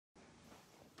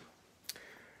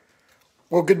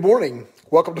Well, good morning.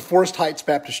 Welcome to Forest Heights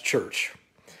Baptist Church.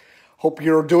 Hope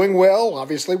you're doing well.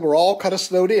 Obviously, we're all kind of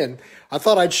snowed in. I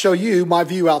thought I'd show you my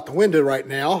view out the window right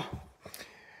now.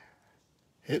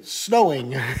 It's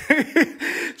snowing.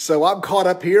 So I'm caught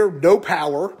up here, no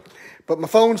power, but my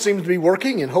phone seems to be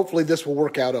working, and hopefully this will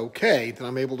work out okay, that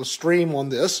I'm able to stream on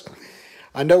this.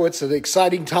 I know it's an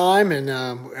exciting time, and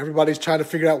everybody's trying to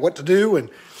figure out what to do, and,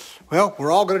 well,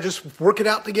 we're all going to just work it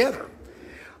out together.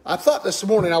 I thought this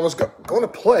morning I was going to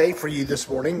play for you this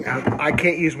morning. I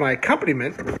can't use my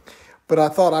accompaniment, but I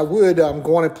thought I would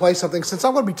go on and play something since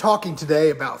I'm going to be talking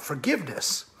today about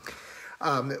forgiveness.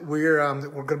 We're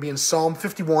going to be in Psalm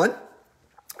 51,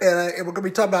 and we're going to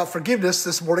be talking about forgiveness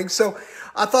this morning. So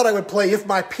I thought I would play "If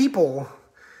My People."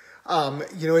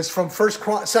 It's from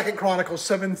 2 Chronicles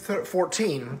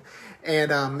 7:14,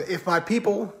 and if my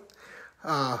people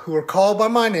who are called by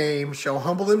my name shall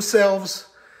humble themselves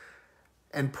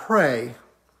and pray,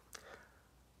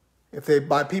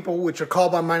 my people which are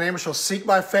called by my name shall seek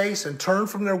my face and turn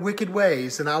from their wicked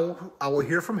ways, then I will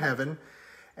hear from heaven,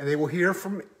 and they will hear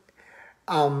from.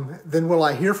 Then will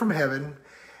I hear from heaven,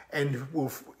 and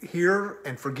will hear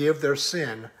and forgive their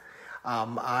sin.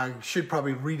 I should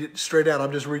probably read it straight out.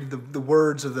 I'm just reading the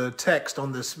words of the text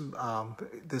on this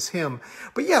this hymn.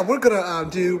 But yeah, we're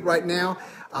gonna do right now.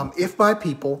 If my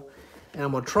people, and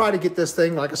I'm gonna try to get this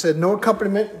thing. Like I said, no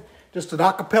accompaniment. Just an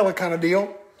a cappella kind of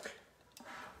deal.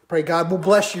 Pray God will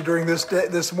bless you during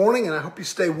this morning, and I hope you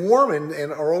stay warm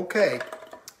and are okay.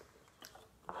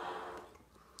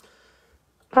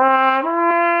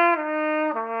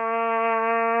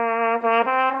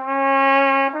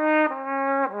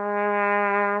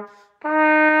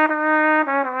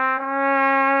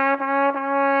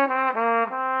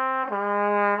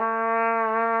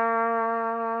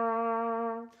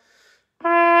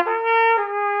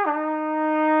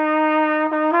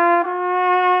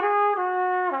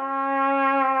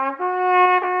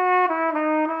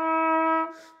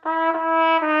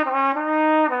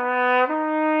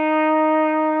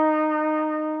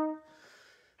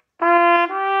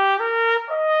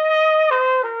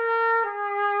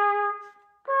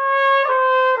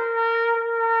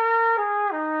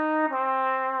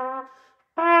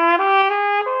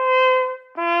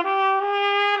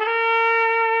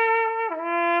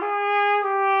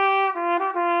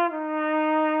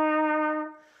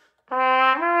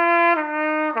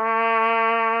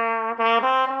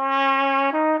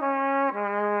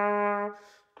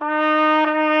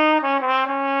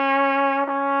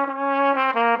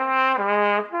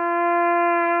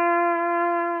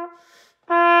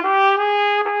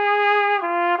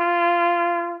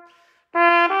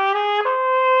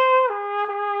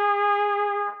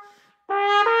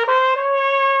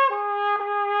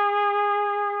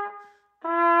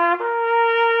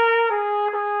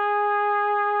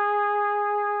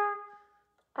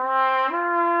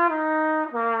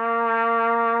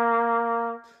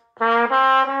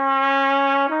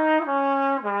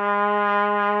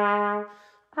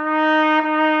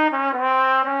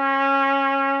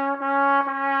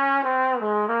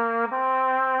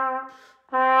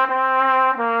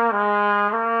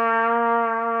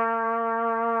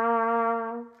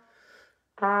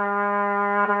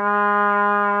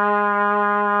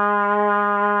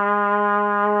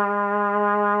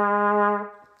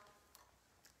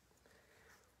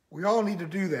 We all need to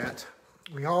do that.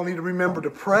 We all need to remember to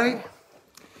pray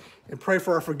and pray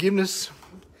for our forgiveness,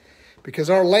 because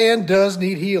our land does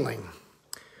need healing.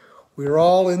 We're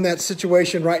all in that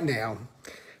situation right now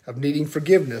of needing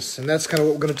forgiveness, and that's kind of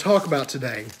what we're going to talk about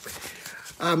today.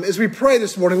 As we pray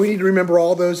this morning, we need to remember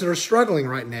all those that are struggling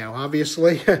right now.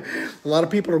 Obviously, a lot of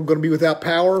people are going to be without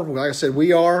power. Like I said,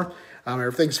 we are.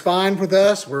 Everything's fine with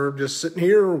us. We're just sitting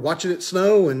here watching it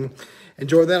snow and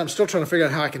enjoy that. I'm still trying to figure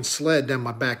out how I can sled down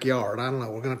my backyard. I don't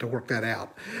know. We're going to have to work that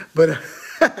out. But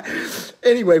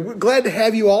anyway, we're glad to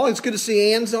have you all. It's good to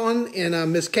see Ann's on,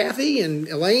 and Miss Kathy and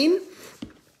Elaine,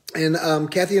 and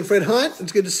Kathy and Fred Hunt.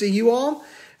 It's good to see you all.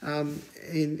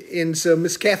 And so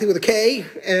Miss Kathy with a K.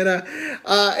 And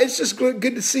it's just good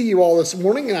to see you all this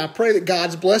morning. And I pray that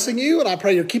God's blessing you, and I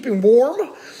pray you're keeping warm.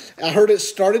 I heard it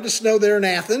started to snow there in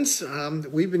Athens.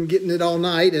 We've been getting it all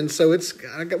night, and so we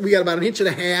got about 1.5 inches,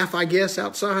 I guess,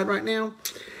 outside right now.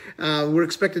 We're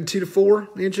expecting 2 to 4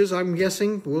 inches, I'm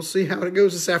guessing. We'll see how it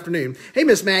goes this afternoon. Hey,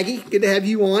 Miss Maggie, good to have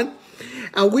you on.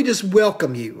 We just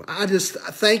welcome you. I just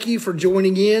thank you for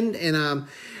joining in, and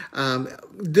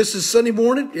this is Sunday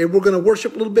morning, and we're going to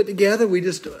worship a little bit together. We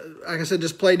just, like I said,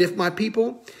 just played "If My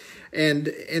People," and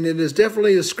it is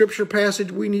definitely a scripture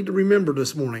passage we need to remember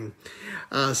this morning.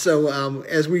 So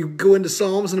as we go into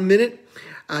Psalms in a minute,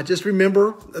 just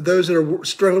remember those that are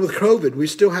struggling with COVID. We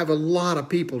still have a lot of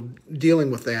people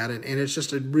dealing with that, and it's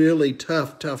just a really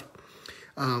tough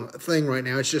thing right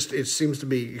now. It seems to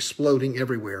be exploding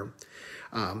everywhere.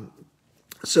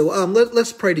 So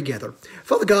let's pray together.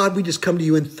 Father God, we just come to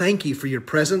you and thank you for your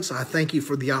presence. I thank you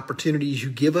for the opportunities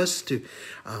you give us to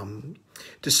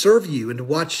serve you and to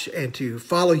watch and to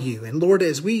follow you. And Lord,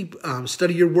 as we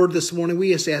study your word this morning,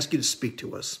 we just ask you to speak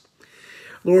to us.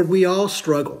 Lord, we all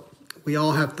struggle. We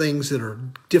all have things that are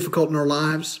difficult in our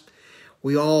lives.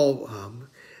 We all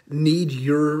need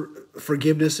your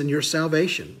forgiveness and your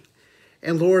salvation.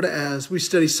 And Lord, as we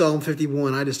study Psalm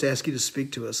 51, I just ask you to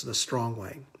speak to us in a strong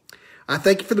way. I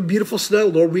thank you for the beautiful snow,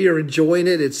 Lord. We are enjoying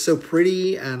it. It's so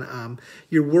pretty, and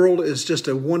your world is just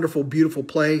a wonderful, beautiful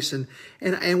place. And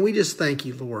we just thank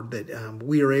you, Lord, that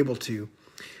we are able to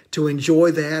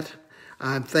enjoy that.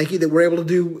 Thank you that we're able to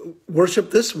do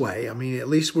worship this way. I mean, at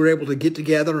least we're able to get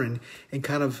together and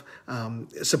kind of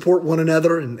support one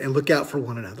another and look out for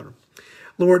one another.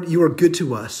 Lord, you are good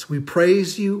to us. We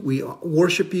praise you. We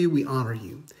worship you. We honor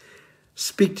you.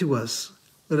 Speak to us.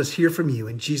 Let us hear from you.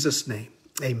 In Jesus' name,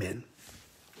 amen.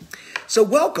 So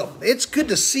welcome. It's good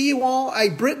to see you all. Hey,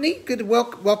 Brittany, good to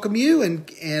welcome you.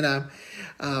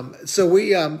 So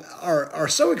we are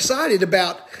so excited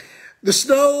about the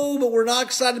snow, but we're not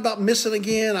excited about missing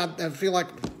again. I feel like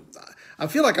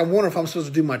I wonder if I'm supposed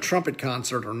to do my trumpet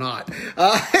concert or not.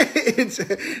 It's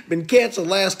been canceled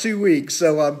the last 2 weeks.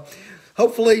 So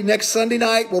hopefully next Sunday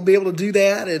night we'll be able to do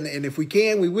that. And if we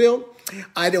can, we will.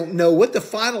 I don't know what the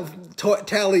final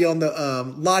tally on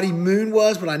the Lottie Moon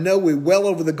was, but I know we're well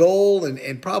over the goal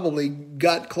and probably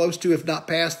got close to, if not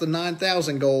past, the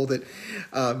 9,000 goal that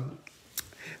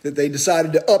they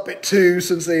decided to up it to,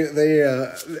 since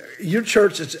your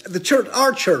church,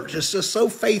 our church is just so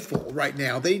faithful right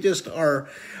now. They just are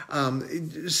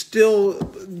still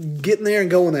getting there and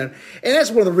going there. And that's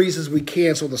one of the reasons we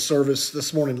canceled the service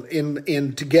this morning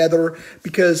in together,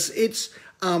 because it's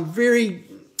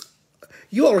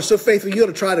you all are so faithful. You got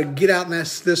to try to get out and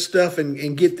ask this stuff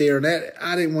and get there. And that,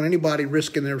 I didn't want anybody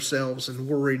risking themselves and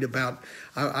worried about.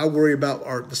 I worry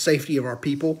about the safety of our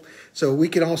people. So we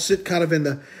can all sit kind of in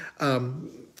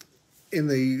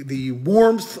the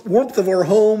warmth of our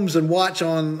homes and watch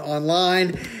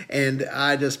online. And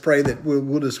I just pray that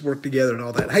we'll just work together and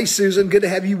all that. Hey, Susan, good to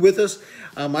have you with us.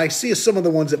 I see some of the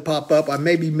ones that pop up. I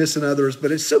may be missing others,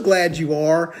 but it's so glad you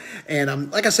are. And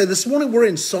like I said, this morning we're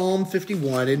in Psalm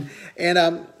 51,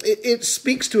 and it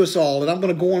speaks to us all. And I'm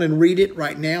going to go on and read it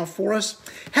right now for us.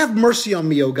 Have mercy on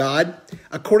me, O God,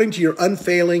 according to your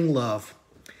unfailing love.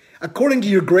 According to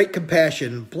your great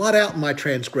compassion, blot out my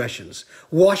transgressions.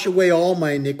 Wash away all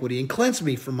my iniquity and cleanse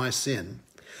me from my sin.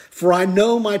 For I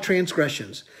know my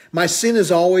transgressions. My sin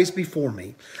is always before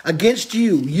me. Against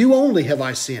you only have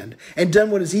I sinned and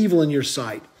done what is evil in your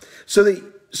sight, so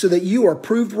that you are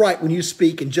proved right when you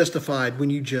speak and justified when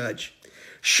you judge.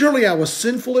 Surely I was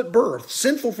sinful at birth,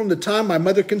 sinful from the time my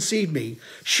mother conceived me.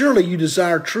 Surely you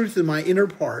desire truth in my inner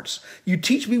parts. You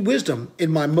teach me wisdom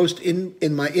in my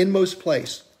inmost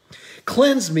place.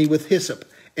 Cleanse me with hyssop,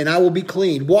 and I will be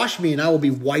clean. Wash me, and I will be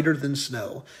whiter than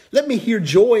snow. Let me hear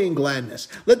joy and gladness.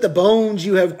 Let the bones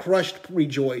you have crushed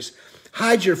rejoice.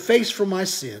 Hide your face from my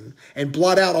sin, and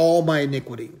blot out all my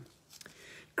iniquity.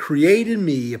 Create in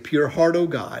me a pure heart, O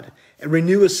God, and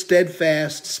renew a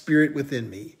steadfast spirit within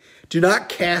me. Do not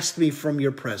cast me from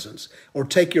your presence, or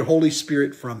take your Holy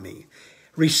Spirit from me.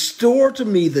 Restore to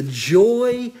me the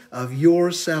joy of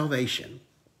your salvation,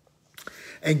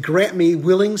 and grant me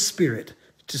willing spirit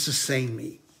to sustain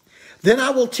me. Then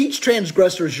I will teach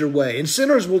transgressors your way, and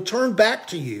sinners will turn back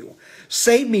to you.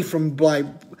 Save me from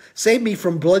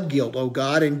blood guilt, O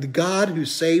God, and the God who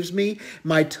saves me.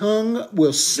 My tongue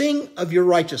will sing of your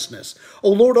righteousness.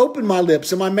 O Lord, open my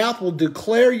lips, and my mouth will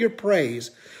declare your praise.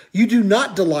 You do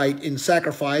not delight in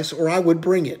sacrifice, or I would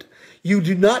bring it. You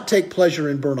do not take pleasure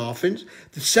in burnt offerings.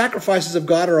 The sacrifices of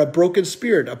God are a broken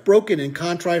spirit, a broken and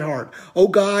contrite heart. O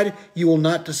God, you will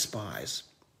not despise.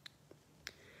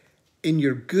 In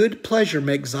your good pleasure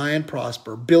make Zion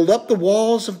prosper. Build up the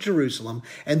walls of Jerusalem,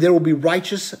 and there will be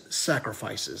righteous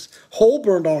sacrifices, whole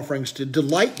burnt offerings to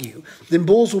delight you. Then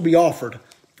bulls will be offered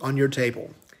on your table.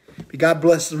 May God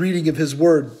bless the reading of his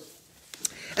word.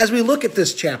 As we look at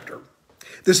this chapter,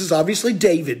 this is obviously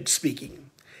David speaking.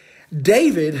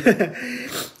 David,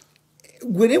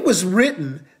 when it was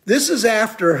written, this is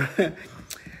after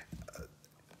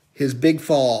his big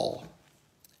fall.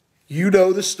 You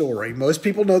know the story. Most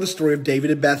people know the story of David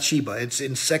and Bathsheba. It's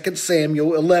in 2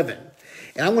 Samuel 11.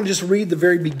 And I'm going to just read the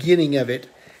very beginning of it,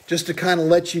 just to kind of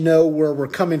let you know where we're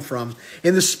coming from.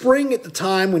 In the spring, at the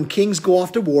time when kings go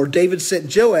off to war, David sent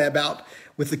Joab out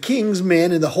with the king's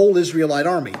men and the whole Israelite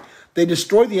army. They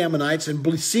destroyed the Ammonites and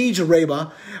besieged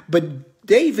Arabah, but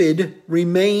David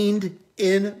remained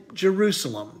in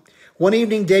Jerusalem. One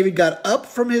evening, David got up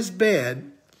from his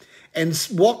bed and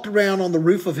walked around on the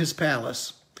roof of his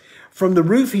palace. From the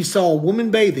roof, he saw a woman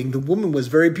bathing. The woman was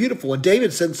very beautiful, and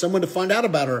David sent someone to find out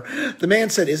about her. The man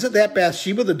said, "Isn't that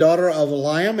Bathsheba, the daughter of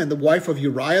Eliam and the wife of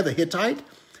Uriah the Hittite?"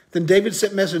 Then David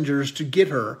sent messengers to get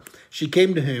her. She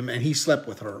came to him, and he slept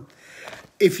with her.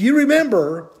 If you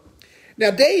remember,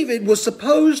 now David was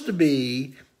supposed to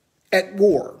be at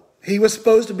war. He was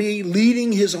supposed to be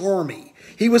leading his army.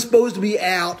 He was supposed to be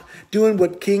out doing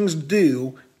what kings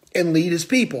do and lead his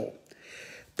people.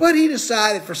 But he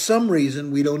decided, for some reason,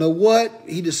 we don't know what,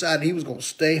 he decided he was going to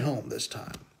stay home this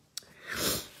time.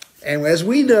 And as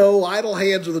we know, idle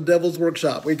hands are the devil's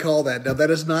workshop. We call that. Now, that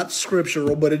is not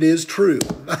scriptural, but it is true.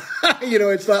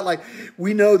 It's not like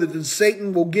we know that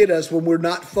Satan will get us when we're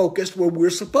not focused where we're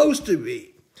supposed to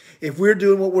be. If we're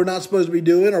doing what we're not supposed to be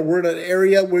doing, or we're in an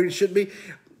area where it should be,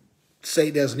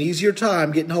 Satan has an easier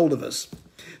time getting hold of us.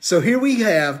 So here we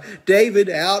have David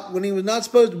out when he was not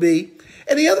supposed to be.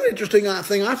 And the other interesting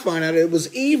thing I find out, it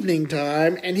was evening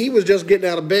time, and he was just getting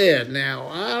out of bed. Now,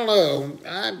 I don't know.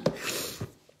 I'm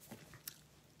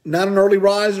not an early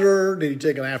riser. Did he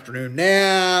take an afternoon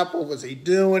nap? What was he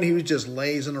doing? He was just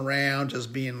lazing around,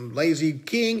 just being lazy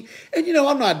king. And,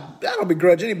 I don't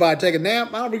begrudge anybody taking a nap.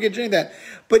 I don't begrudge any of that.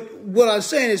 But what I'm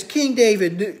saying is King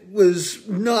David was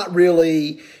not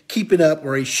really keeping up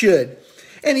where he should.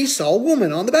 And he saw a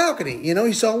woman on the balcony.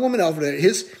 He saw a woman over there.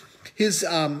 His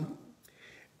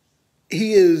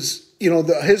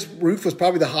roof was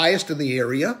probably the highest in the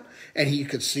area, and he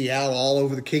could see out all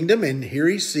over the kingdom, and here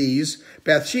he sees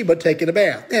Bathsheba taking a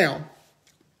bath. Now,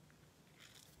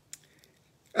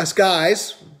 us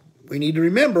guys, we need to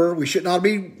remember, we should not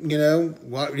be, we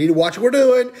need to watch what we're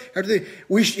doing.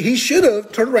 He should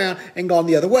have turned around and gone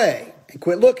the other way and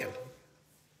quit looking.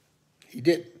 He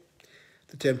didn't.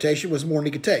 The temptation was more than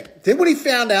he could take. Then when he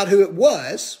found out who it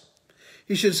was,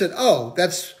 he should have said, "Oh,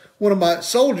 that's one of my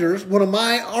soldiers, one of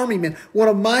my army men, one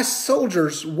of my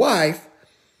soldiers' wife,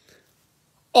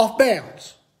 off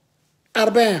bounds, out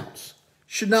of bounds,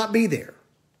 should not be there."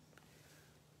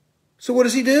 So what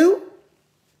does he do?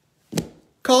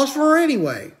 Calls for her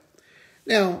anyway.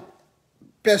 Now,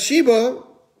 Bathsheba,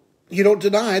 you don't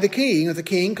deny the king if the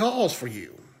king calls for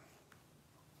you.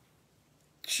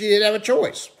 She didn't have a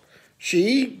choice.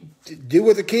 She did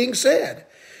what the king said.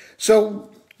 So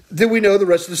then we know the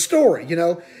rest of the story.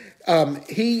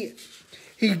 He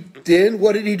did,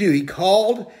 what did he do? He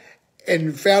called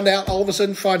and found out, all of a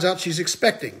sudden finds out she's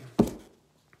expecting.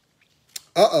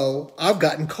 Uh-oh, I've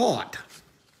gotten caught.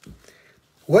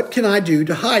 What can I do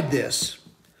to hide this?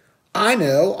 I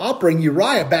know, I'll bring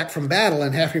Uriah back from battle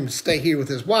and have him stay here with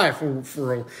his wife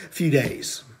for a few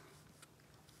days.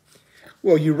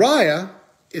 Well, Uriah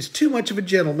is too much of a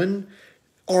gentleman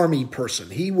army person.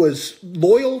 He was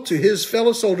loyal to his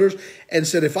fellow soldiers and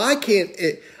said, if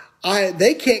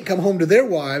they can't come home to their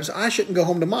wives, I shouldn't go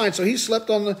home to mine. So he slept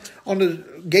on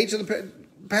the gates of the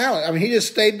palace. He just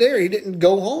stayed there. He didn't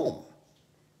go home.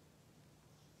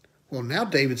 Well, now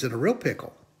David's in a real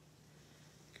pickle.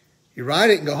 Uriah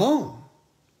didn't go home.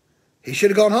 He should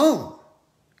have gone home.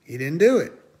 He didn't do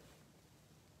it.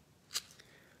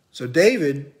 So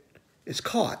David is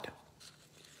caught.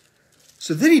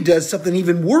 So then he does something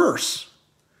even worse.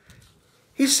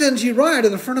 He sends Uriah to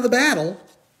the front of the battle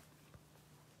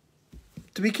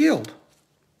to be killed.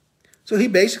 So he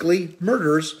basically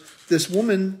murders this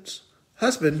woman's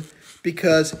husband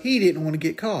because he didn't want to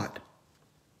get caught.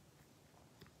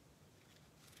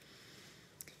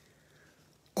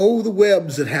 Oh, the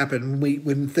webs that happen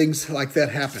when things like that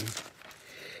happen.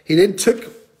 He then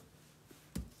took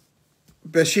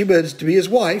Bathsheba to be his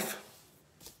wife,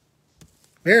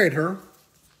 married her,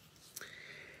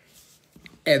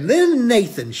 and then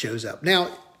Nathan shows up. Now,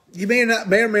 you may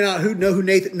or may not know who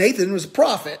Nathan. Nathan was a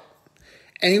prophet,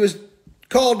 and he was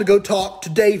called to go talk to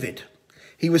David.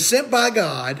 He was sent by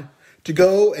God to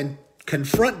go and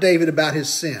confront David about his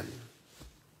sin.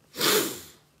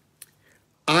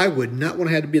 I would not want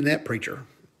to have to be in that preacher.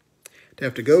 To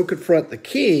have to go confront the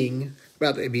king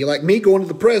about it. It'd be like me going to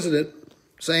the president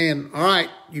saying, all right,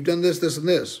 you've done this, this, and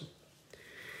this.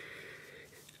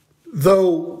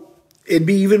 Though it'd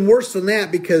be even worse than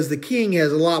that because the king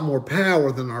has a lot more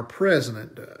power than our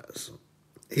president does.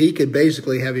 He could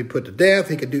basically have him put to death.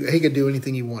 He could do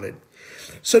anything he wanted.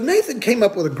 So Nathan came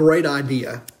up with a great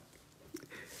idea.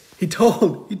 He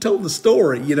told the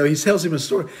story. He tells him a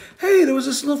story. Hey, there was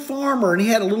this little farmer, and he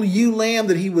had a little ewe lamb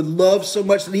that he would love so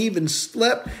much that he even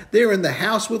slept there in the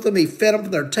house with them. He fed them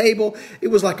from their table. It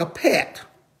was like a pet.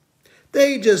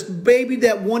 They just babied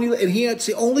that one, and it's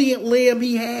the only lamb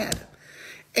he had.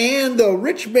 And the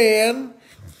rich man,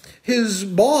 his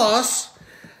boss,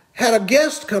 had a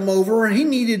guest come over, and he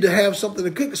needed to have something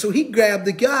to cook. So he grabbed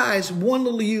the guy's one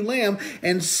little ewe lamb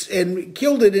and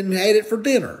killed it and had it for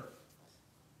dinner.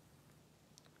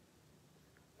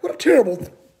 What a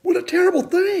terrible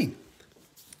thing.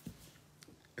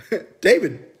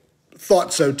 David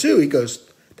thought so too. He goes,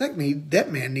 that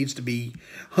man needs to be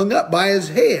hung up by his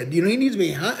head. He needs to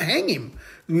be hang him.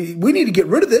 We need to get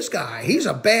rid of this guy. He's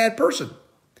a bad person.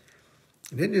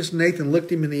 And then just Nathan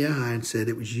looked him in the eye and said,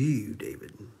 it was you,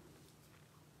 David.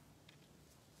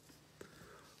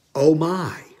 Oh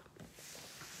my.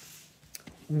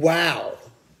 Wow.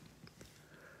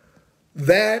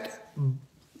 That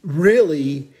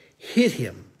really hit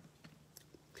him.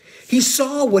 He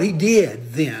saw what he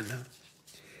did then.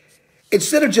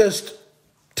 Instead of just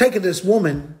taking this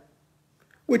woman,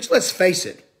 which, let's face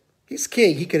it, he's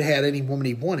king. He could have had any woman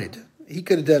he wanted. He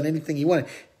could have done anything he wanted.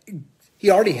 He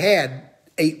already had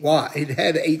 8 wives. He'd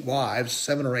had 8 wives,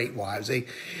 7 or 8 wives.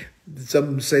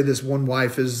 Some say this one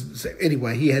wife is,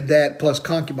 anyway, he had that plus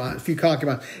concubine, a few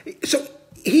concubines. So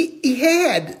he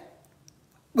had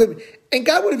women. And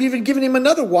God would have even given him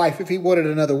another wife if he wanted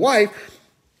another wife.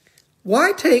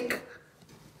 Why take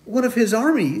one of his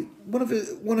army, one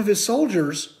of his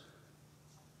soldiers'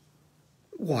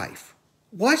 wife?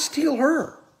 Why steal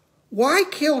her? Why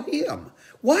kill him?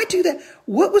 Why do that?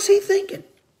 What was he thinking?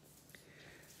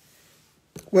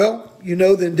 Well,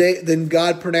 then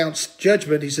God pronounced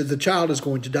judgment. He said the child is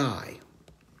going to die.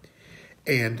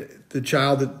 And the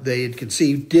child that they had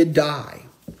conceived did die.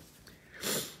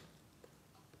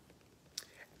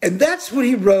 And that's when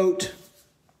he wrote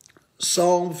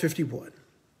Psalm 51.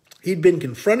 He'd been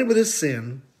confronted with his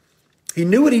sin. He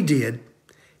knew what he did.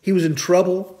 He was in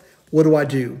trouble. What do I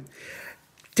do?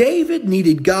 David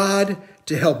needed God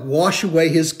to help wash away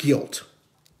his guilt.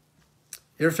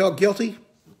 You ever felt guilty?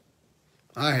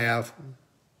 I have.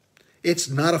 It's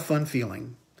not a fun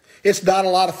feeling. It's not a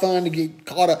lot of fun to get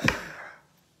caught up.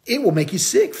 It will make you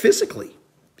sick physically.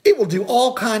 It will do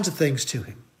all kinds of things to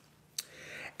him.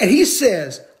 And he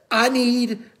says, I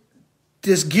need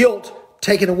this guilt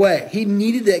taken away. He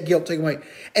needed that guilt taken away.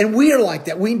 And we are like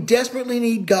that. We desperately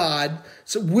need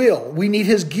God's will. We need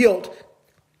his guilt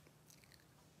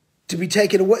to be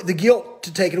taken away, the guilt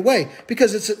to take it away,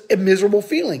 because it's a miserable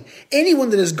feeling. Anyone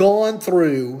that has gone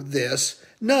through this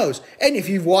knows. And if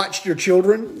you've watched your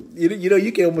children,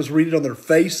 you can almost read it on their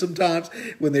face sometimes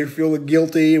when they're feeling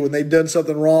guilty, when they've done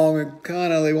something wrong, and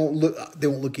kind of they won't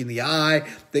look in the eye.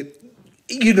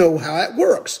 You know how it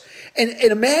works. And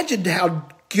imagine how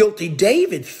guilty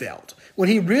David felt when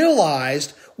he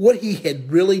realized what he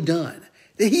had really done.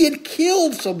 That he had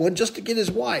killed someone just to get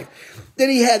his wife. That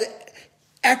he had,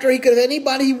 after he could have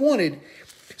anybody he wanted.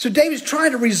 So David's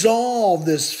trying to resolve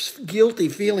this guilty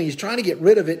feeling. He's trying to get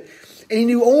rid of it. And he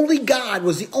knew only God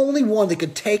was the only one that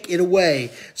could take it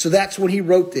away. So that's when he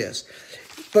wrote this.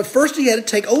 But first he had to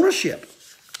take ownership.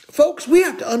 Folks, we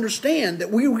have to understand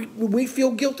that when we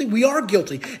feel guilty, we are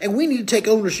guilty. And we need to take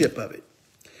ownership of it.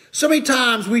 So many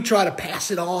times we try to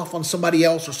pass it off on somebody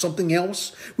else or something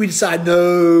else. We decide,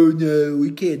 no,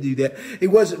 we can't do that. It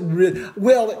wasn't real.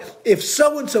 Well, if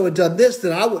so-and-so had done this,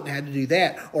 then I wouldn't have had to do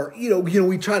that. Or,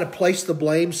 we try to place the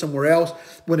blame somewhere else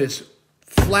when it's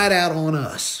flat out on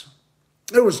us.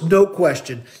 There was no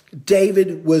question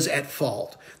David was at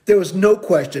fault. There was no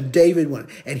question David went,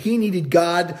 and he needed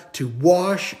God to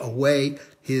wash away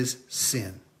his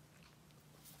sin.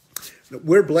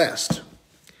 We're blessed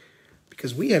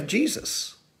because we have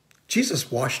Jesus. Jesus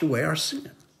washed away our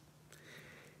sin.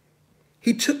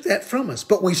 He took that from us,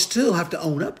 but we still have to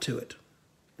own up to it.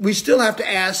 We still have to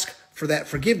ask for that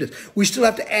forgiveness. We still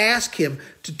have to ask him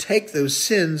to take those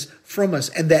sins from us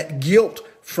and that guilt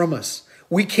from us.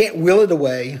 We can't will it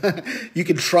away. You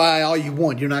can try all you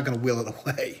want. You're not going to will it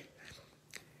away.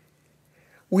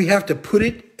 We have to put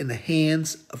it in the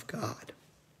hands of God.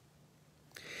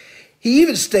 He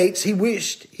even states he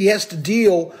wished he has to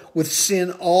deal with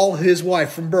sin all his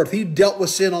life from birth. He dealt with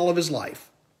sin all of his life.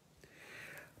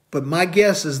 But my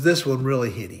guess is this one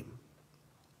really hit him.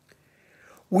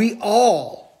 We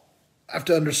all have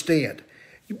to understand.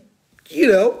 We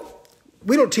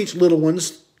don't teach little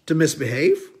ones to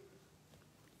misbehave.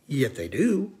 Yet they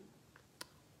do.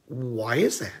 Why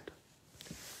is that?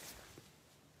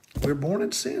 We're born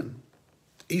in sin.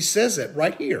 He says that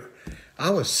right here.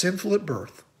 I was sinful at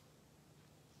birth.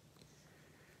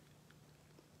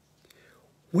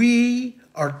 We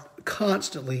are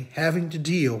constantly having to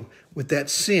deal with that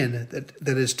sin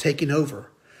that is taking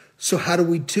over. So how do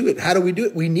we do it? How do we do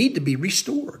it? We need to be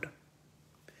restored.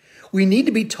 We need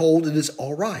to be told it is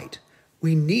all right.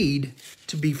 We need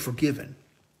to be forgiven.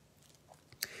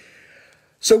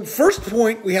 So first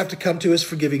point we have to come to is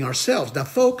forgiving ourselves. Now,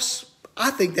 folks,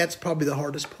 I think that's probably the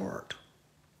hardest part.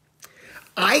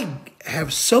 I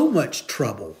have so much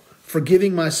trouble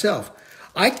forgiving myself.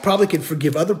 I probably can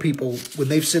forgive other people when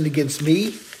they've sinned against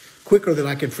me quicker than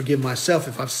I can forgive myself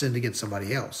if I've sinned against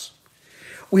somebody else.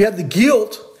 We have the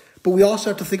guilt, but we also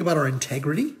have to think about our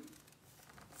integrity.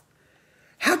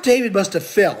 How David must have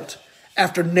felt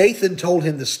after Nathan told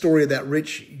him the story of that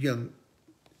rich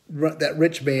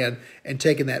man and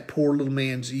taking that poor little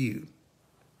man's ewe,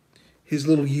 his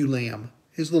little ewe lamb,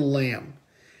 his little lamb.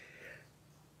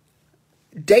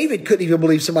 David couldn't even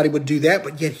believe somebody would do that,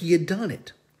 but yet he had done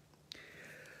it.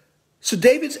 So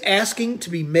David's asking to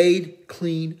be made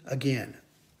clean again.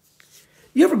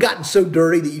 You ever gotten so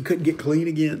dirty that you couldn't get clean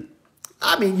again?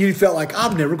 I mean, you felt like,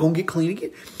 I'm never going to get clean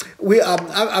again.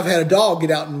 I've had a dog get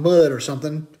out in mud or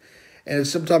something, and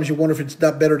sometimes you wonder if it's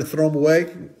not better to throw them away.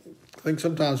 I think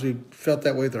sometimes we felt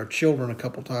that way with our children a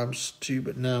couple times too,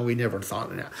 but no, we never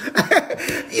thought of that.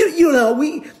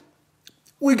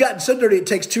 We've gotten so dirty it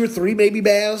takes 2 or 3 maybe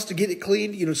baths to get it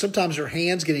clean. Sometimes your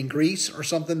hands get in grease or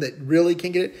something that really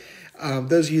can get it.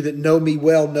 Those of you that know me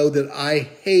well know that I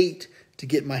hate to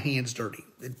get my hands dirty.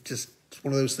 It's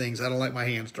one of those things. I don't like my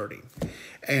hands dirty.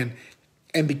 And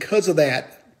because of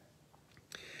that,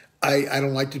 I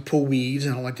don't like to pull weeds.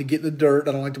 I don't like to get in the dirt.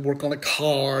 I don't like to work on a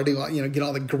car. Get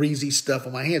all the greasy stuff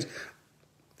on my hands.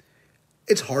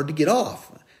 It's hard to get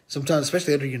off. Sometimes,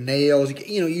 especially under your nails,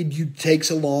 it takes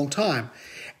a long time.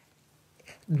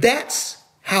 That's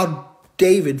how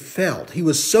David felt. He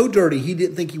was so dirty, he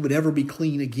didn't think he would ever be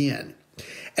clean again.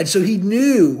 And so he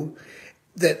knew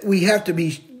that we have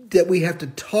to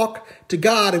talk to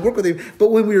God and work with him.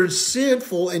 But when we are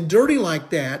sinful and dirty like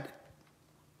that,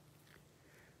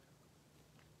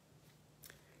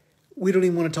 we don't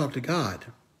even want to talk to God.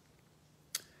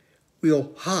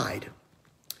 We'll hide,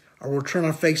 or we'll turn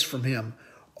our face from him,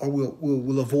 or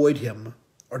we'll avoid him,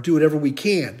 or do whatever we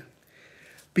can,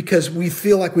 because we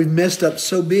feel like we've messed up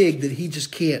so big that he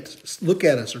just can't look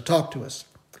at us or talk to us.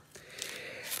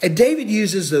 And David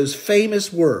uses those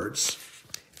famous words.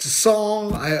 It's a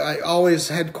song. I always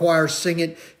had choirs sing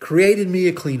it. Create in me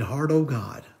a clean heart, O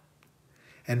God,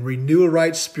 and renew a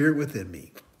right spirit within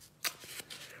me.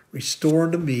 Restore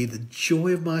unto me the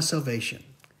joy of my salvation.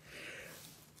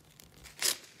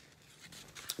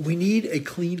 We need a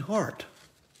clean heart.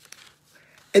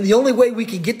 And the only way we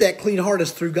can get that clean heart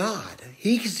is through God.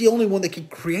 He's the only one that can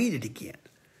create it again.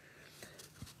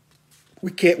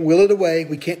 We can't will it away.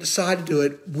 We can't decide to do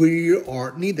it. We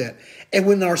need that. And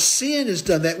when our sin has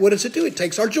done that, what does it do? It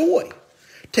takes our joy.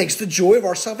 It takes the joy of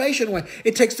our salvation away.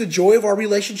 It takes the joy of our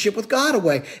relationship with God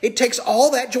away. It takes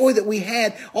all that joy that we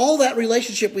had, all that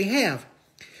relationship we have.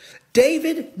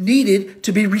 David needed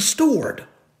to be restored.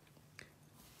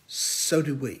 So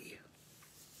do we.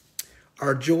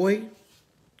 Our joy,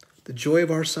 the joy of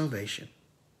our salvation,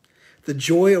 the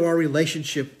joy of our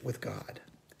relationship with God.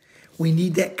 We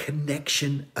need that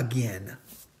connection again.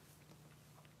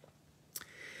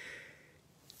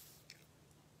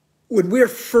 When we're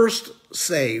first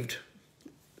saved,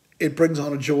 it brings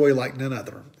on a joy like none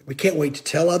other. We can't wait to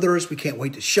tell others. We can't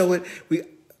wait to show it.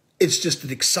 It's just an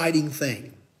exciting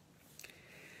thing.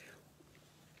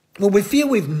 When we feel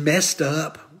we've messed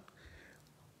up,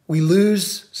 we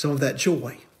lose some of that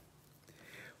joy.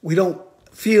 We don't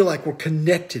feel like we're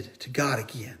connected to God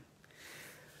again.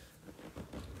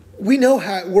 We know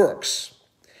how it works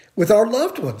with our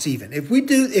loved ones even. If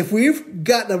we've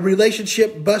gotten a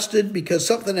relationship busted because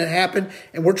something had happened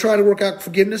and we're trying to work out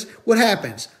forgiveness, what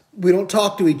happens? We don't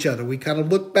talk to each other. We kind of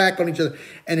look back on each other.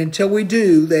 And until we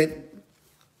do,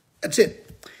 that's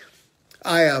it.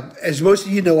 As most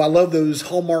of you know, I love those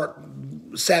Hallmark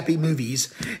sappy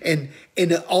movies. And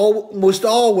almost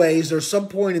always there's some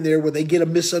point in there where they get a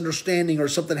misunderstanding or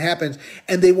something happens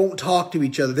and they won't talk to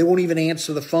each other. They won't even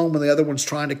answer the phone when the other one's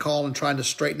trying to call and trying to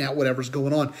straighten out whatever's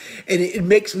going on. And it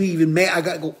makes me even mad. I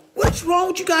got to go, what's wrong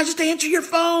with you guys? Just answer your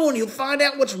phone. You'll find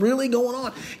out what's really going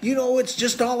on. It's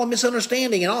just all a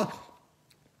misunderstanding and all.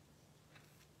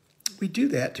 We do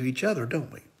that to each other,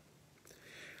 don't we?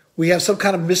 We have some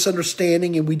kind of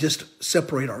misunderstanding and we just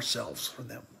separate ourselves from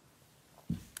them.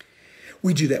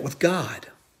 We do that with God.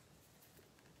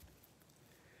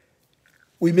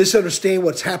 We misunderstand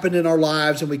what's happened in our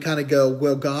lives and we kind of go,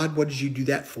 well, God, what did you do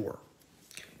that for?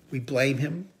 We blame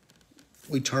him.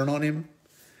 We turn on him.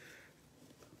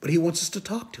 But he wants us to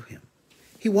talk to him.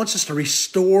 He wants us to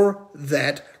restore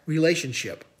that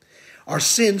relationship. Our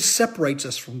sin separates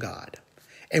us from God.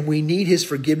 And we need his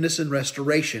forgiveness and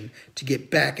restoration to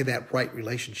get back in that right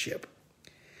relationship.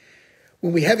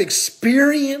 When we have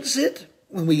experienced it,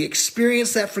 when we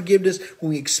experience that forgiveness,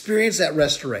 when we experience that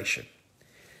restoration,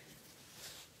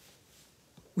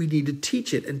 we need to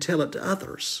teach it and tell it to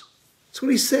others. That's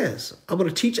what he says. I'm going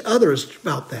to teach others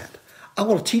about that. I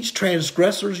want to teach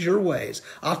transgressors your ways.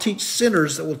 I'll teach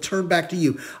sinners that will turn back to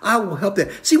you. I will help them.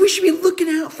 See, we should be looking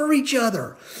out for each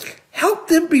other. Help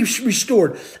them be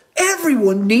restored.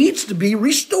 Everyone needs to be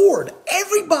restored.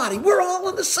 Everybody. We're all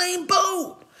in the same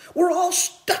boat. We're all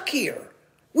stuck here.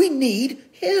 We need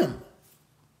him.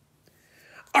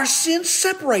 Our sin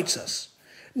separates us.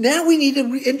 Now we need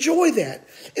to enjoy that.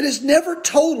 It is never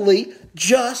totally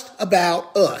just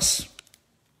about us.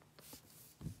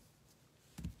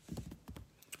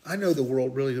 I know the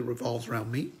world really revolves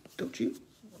around me, don't you?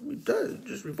 It does. It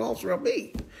just revolves around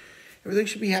me. Everything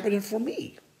should be happening for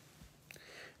me.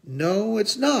 No,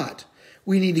 it's not.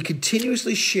 We need to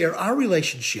continuously share our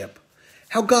relationship,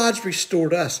 how God's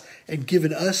restored us and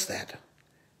given us that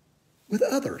with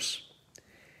others.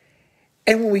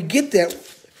 And when we get that,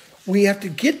 we have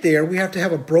to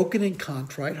have a broken and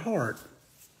contrite heart.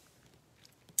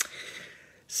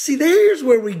 See, there's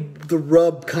where the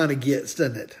rub kind of gets,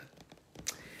 doesn't it?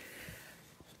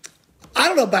 I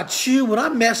don't know about you, when I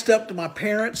messed up to my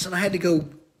parents and I had to go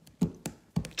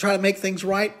try to make things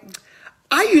right,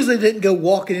 I usually didn't go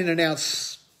walking in and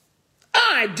announce,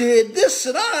 I did this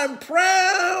and I'm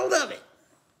proud of it.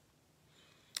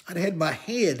 I'd had my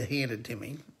head handed to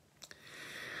me.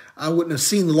 I wouldn't have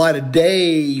seen the light of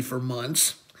day for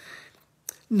months.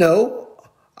 No,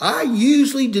 I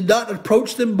usually did not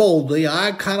approach them boldly.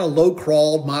 I kind of low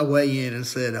crawled my way in and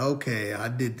said, okay, I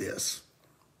did this.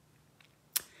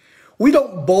 We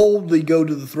don't boldly go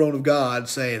to the throne of God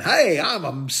saying, hey, I'm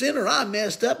a sinner, I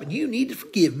messed up, and you need to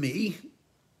forgive me.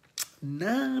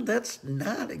 No, that's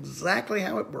not exactly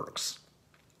how it works.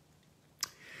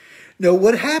 No,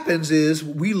 what happens is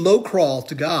we low crawl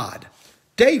to God.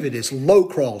 David is low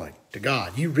crawling to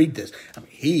God. You read this. I mean,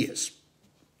 he is,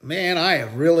 man, I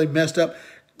have really messed up.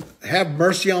 Have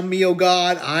mercy on me, O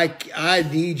God. I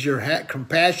need your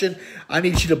compassion. I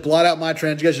need you to blot out my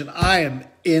transgression. I am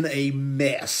in a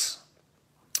mess.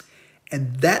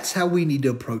 And that's how we need to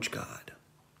approach God.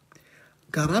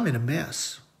 God, I'm in a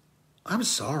mess. I'm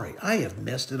sorry. I have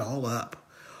messed it all up.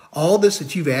 All this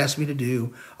that you've asked me to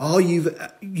do, all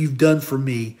you've done for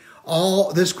me,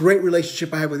 all this great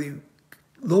relationship I have with you,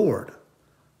 Lord,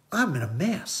 I'm in a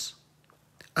mess.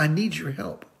 I need your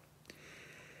help.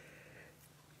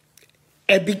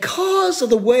 And because of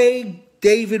the way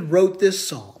David wrote this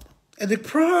psalm, and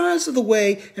because of the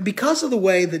way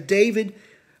that David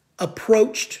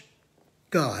approached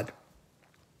God,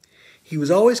 he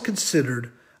was always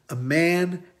considered a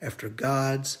man after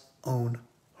God's own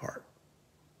heart.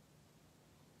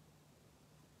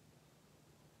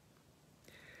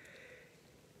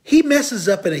 He messes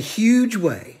up in a huge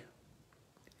way.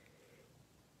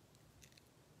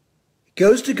 He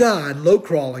goes to God, low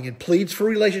crawling, and pleads for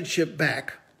relationship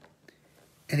back.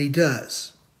 And he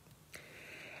does.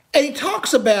 And he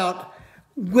talks about,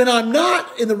 when I'm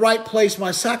not in the right place,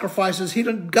 my sacrifices,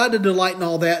 God didn't delight in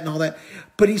all that.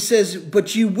 But he says,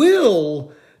 but you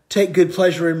will take good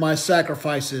pleasure in my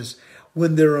sacrifices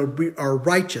when there are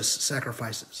righteous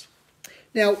sacrifices.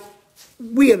 Now,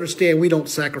 we understand we don't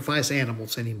sacrifice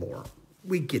animals anymore.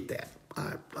 We get that.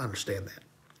 I understand that.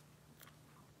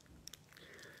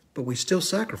 But we still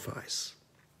sacrifice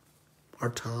our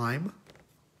time,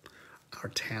 our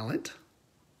talent,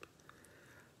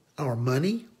 our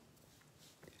money,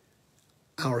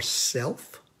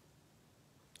 ourself.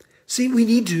 See, we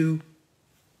need to,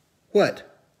 what?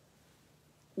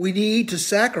 We need to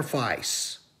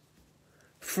sacrifice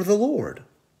for the Lord.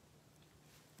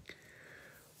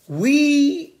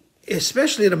 We,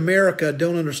 especially in America,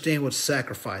 don't understand what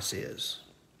sacrifice is.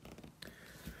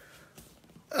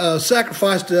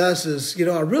 Sacrifice to us is,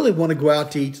 I really want to go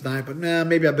out to eat tonight, but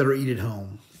maybe I better eat at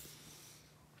home.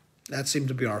 That seems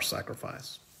to be our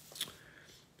sacrifice.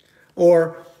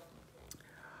 Or,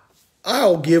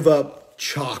 I'll give up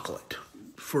chocolate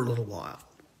for a little while.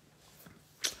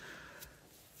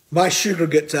 My sugar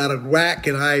gets out of whack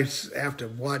and I have to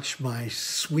watch my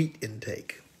sweet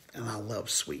intake. And I love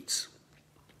sweets.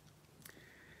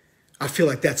 I feel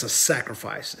like that's a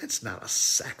sacrifice. It's not a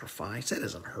sacrifice. That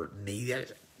doesn't hurt me.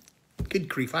 Good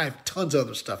grief, I have tons of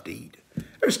other stuff to eat.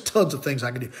 There's tons of things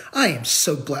I can do. I am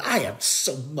so glad. I have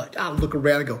so much. I'll look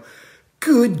around and go,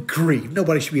 good grief,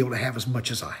 nobody should be able to have as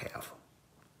much as I have.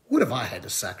 What have I had to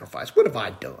sacrifice? What have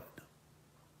I done?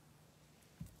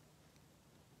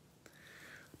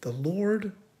 The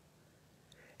Lord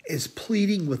is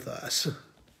pleading with us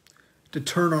to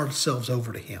turn ourselves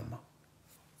over to him.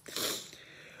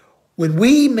 When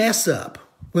we mess up,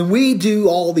 when we do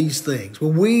all these things,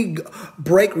 when we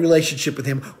break relationship with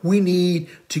him, we need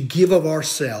to give of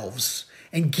ourselves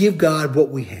and give God what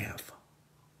we have.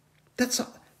 That's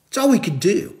all we can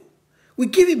do. We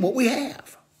give him what we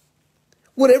have,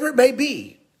 whatever it may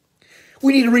be.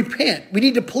 We need to repent. We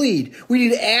need to plead. We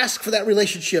need to ask for that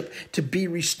relationship to be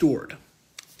restored.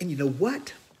 And you know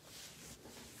what?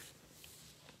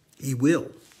 He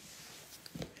will.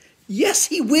 Yes,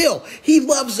 he will. He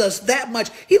loves us that much.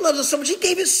 He loves us so much. He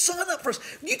gave his son up for us.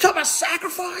 You talk about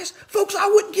sacrifice? Folks, I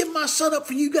wouldn't give my son up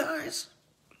for you guys.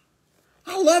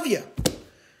 I love you.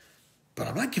 But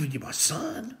I'm not giving you my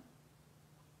son.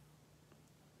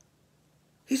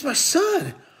 He's my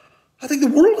son. I think the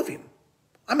world of him.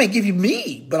 I may give you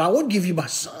me, but I won't give you my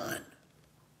son.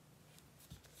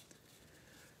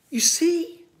 You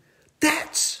see,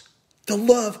 that's the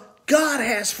love God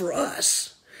has for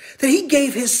us. That he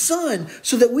gave his son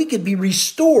so that we could be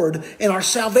restored and our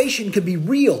salvation could be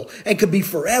real and could be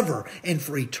forever and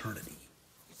for eternity.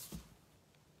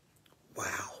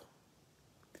 Wow.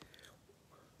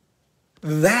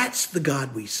 That's the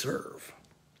God we serve.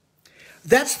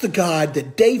 That's the God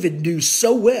that David knew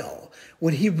so well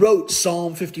when he wrote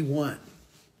Psalm 51.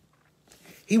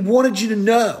 He wanted you to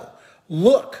know,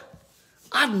 look,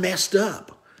 I've messed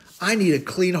up. I need a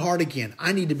clean heart again.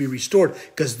 I need to be restored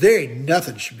because there ain't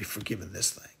nothing should be forgiven this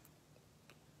thing.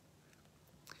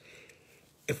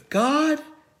 If God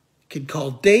can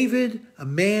call David a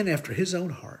man after his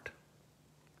own heart,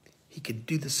 he can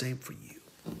do the same for you.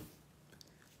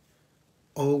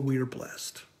 Oh, we are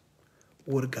blessed.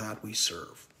 What a God we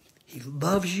serve. He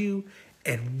loves you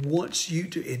and wants you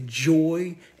to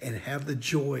enjoy and have the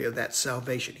joy of that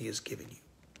salvation he has given you.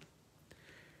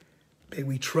 May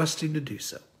we trust him to do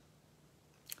so.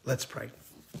 Let's pray.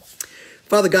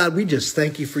 Father God, we just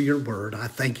thank you for your word. I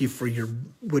thank you for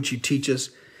what you teach us.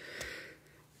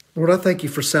 Lord, I thank you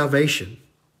for salvation.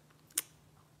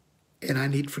 And I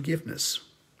need forgiveness.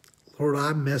 Lord,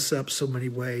 I mess up so many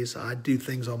ways. I do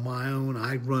things on my own.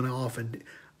 I run off and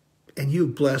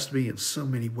you've blessed me in so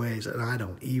many ways and I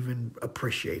don't even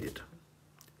appreciate it.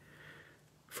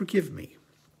 Forgive me.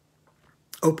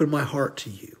 Open my heart to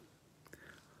you.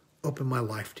 Open my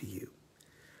life to you.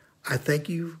 I thank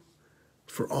you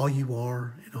for all you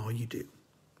are and all you do.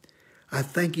 I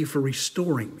thank you for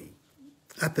restoring me.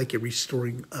 I thank you for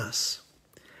restoring us.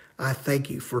 I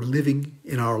thank you for living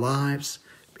in our lives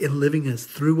and living us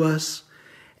through us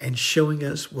and showing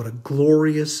us what a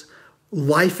glorious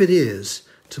life it is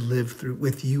to live through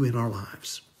with you in our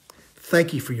lives.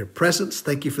 Thank you for your presence.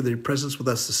 Thank you for your presence with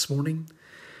us this morning.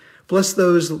 Bless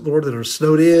those, Lord, that are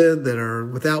snowed in, that are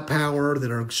without power, that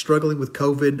are struggling with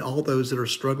COVID, all those that are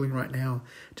struggling right now.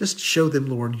 Just show them,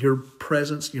 Lord, your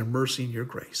presence, your mercy, and your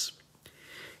grace.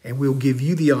 And we'll give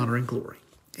you the honor and glory.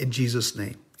 In Jesus'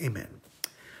 name, amen.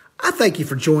 I thank you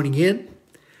for joining in.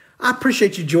 I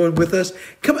appreciate you joining with us.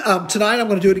 Tonight, I'm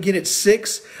going to do it again at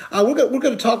 6. We're going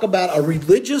to talk about a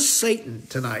religious Satan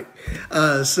tonight. It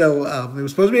was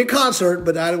supposed to be a concert,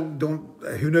 but I don't.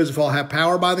 Who knows if I'll have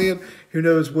power by then? Who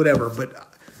knows? Whatever.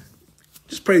 But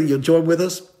just pray that you'll join with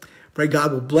us. Pray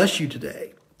God will bless you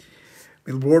today.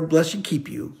 May the Lord bless you and keep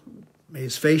you. May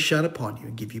his face shine upon you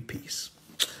and give you peace.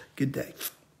 Good day.